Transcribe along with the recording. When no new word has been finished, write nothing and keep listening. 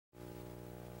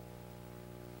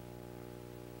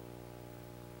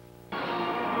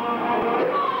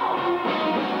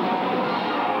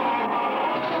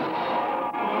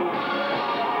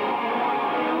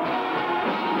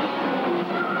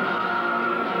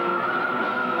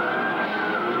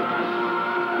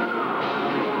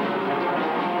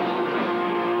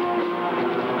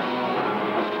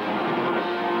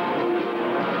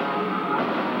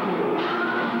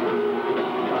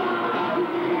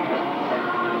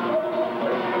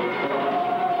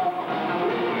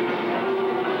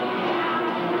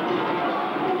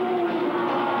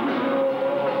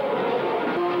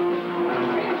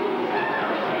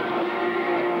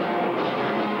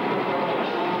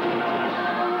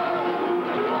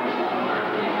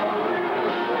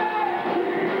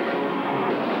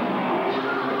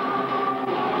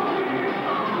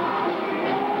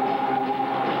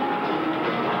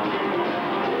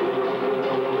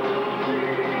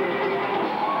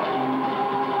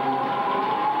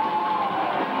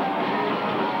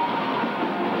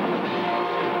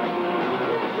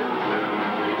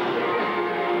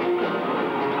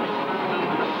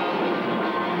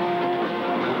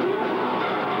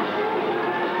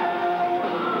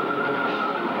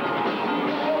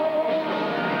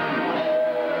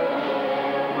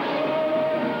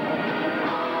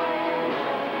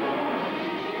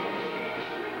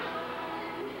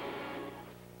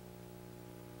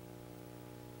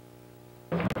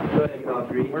Go ahead,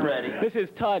 Concrete. We're ready. This is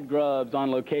Todd Grubbs on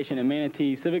location at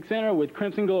Manatee Civic Center with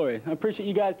Crimson Glory. I appreciate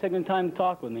you guys taking the time to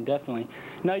talk with me, definitely.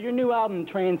 Now, your new album,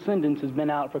 Transcendence, has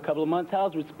been out for a couple of months.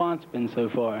 How's the response been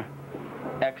so far?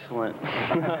 Excellent.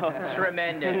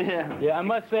 Tremendous. Yeah, I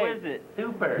must say... Exquisite.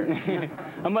 Super.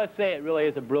 I must say it really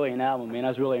is a brilliant album, man. I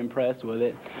was really impressed with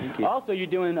it. Thank you. Also, you're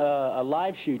doing a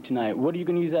live shoot tonight. What are you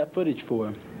going to use that footage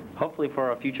for? Hopefully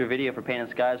for a future video for Painted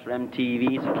Skies for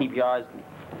MTV, so keep your eyes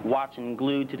watching,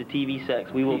 glued to the TV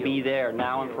sets. We will be there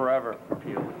now and forever.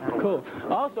 Cool.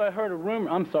 Also, I heard a rumor.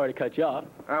 I'm sorry to cut you off.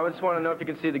 I just want to know if you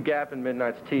can see the gap in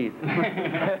Midnight's teeth.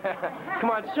 Come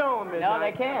on, show them, Midnight. No,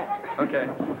 they can't. Okay.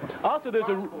 Also,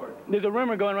 there's a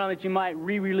rumor going around that you might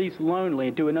re-release Lonely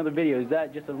and do another video. Is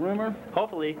that just a rumor?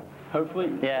 Hopefully. Hopefully.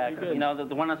 Yeah, because you know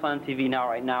the one that's on TV now,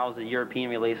 right now, is a European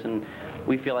release, and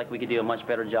we feel like we could do a much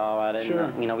better job at it. Sure.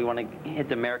 And, you know, we want to hit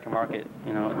the American market,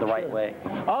 you know, the right way.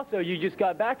 Also, you just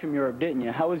got back from Europe, didn't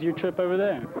you? How was your trip over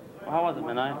there? How was it,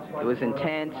 Midnight? It was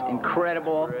intense,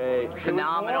 incredible,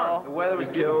 phenomenal. The weather was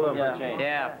beautiful.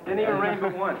 Yeah. Didn't even rain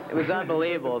but once. It was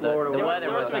unbelievable. The weather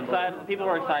was excited. People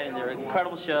were excited. There were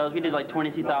incredible shows. We did like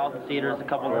 22,000 seaters a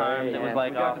couple times. It was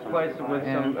like we got awesome. to play with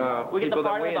some We get people the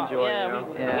that we party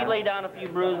enjoy. we laid down a few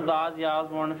brews with Ozzy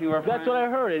Osbourne, a few of our friends. That's what I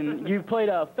heard, and you played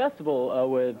a festival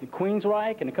with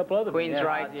Queensryche and a couple other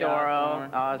Queensryche, Doro,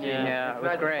 Ozzy, yeah, it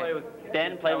was great.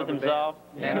 Ben played with himself.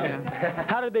 Yeah.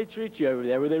 How did they treat you over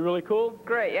there? Were they really cool?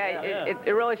 Great, yeah.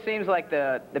 It really seems like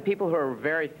the people who are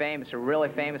very famous or really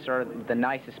famous are the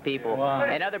nicest people. Wow.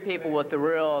 And other people with the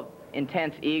real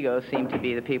intense egos seem to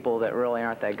be the people that really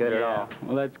aren't that good at all.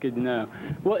 Well, that's good to know.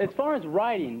 Well, as far as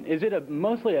writing, is it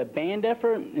mostly a band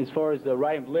effort as far as the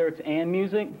writing of lyrics and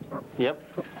music? Yep.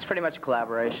 It's pretty much a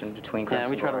collaboration between Chris Yeah,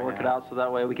 we try to work it out so that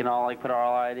way we can all like put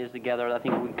our ideas together. I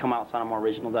think we can come out sounding more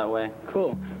original that way.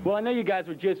 Cool. Well, I know you guys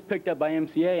were just picked up by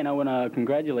MCA, and I want to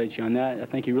congratulate you on that. I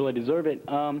think you really deserve it.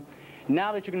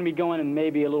 Now that you're going to be going in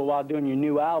maybe a little while doing your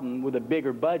new album with a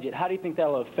bigger budget, how do you think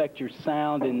that'll affect your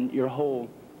sound and your whole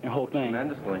thing?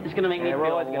 Tremendously. It's going to make me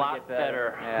feel a lot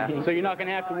better. Yeah. So you're not going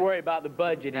to have to worry about the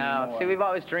budget anymore. See, we've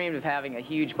always dreamed of having a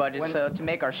huge budget, so to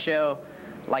make our show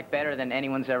like better than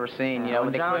anyone's ever seen, you know,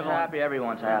 with the John's equivalent. happy,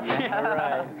 everyone's happy. All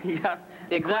right. Yeah.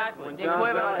 Exactly. When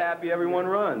John's not happy, everyone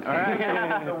runs. All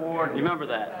right. Remember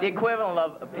that. The equivalent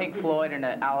of a Pink Floyd and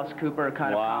an Alice Cooper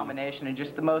kind of combination, and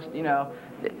just the most, you know,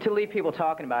 to leave people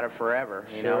talking about it forever.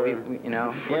 You know, you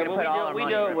know, we're gonna put all our money.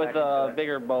 We do it with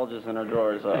bigger bulges in our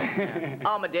drawers, though.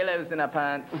 Armadillos in our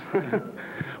pants.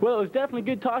 Well, it was definitely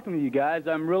good talking with you guys.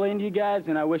 I'm really into you guys,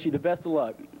 and I wish you the best of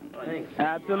luck. Thanks.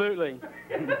 Absolutely.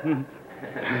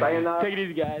 Take it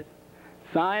easy, guys.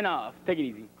 Sign off. Take it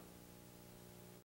easy.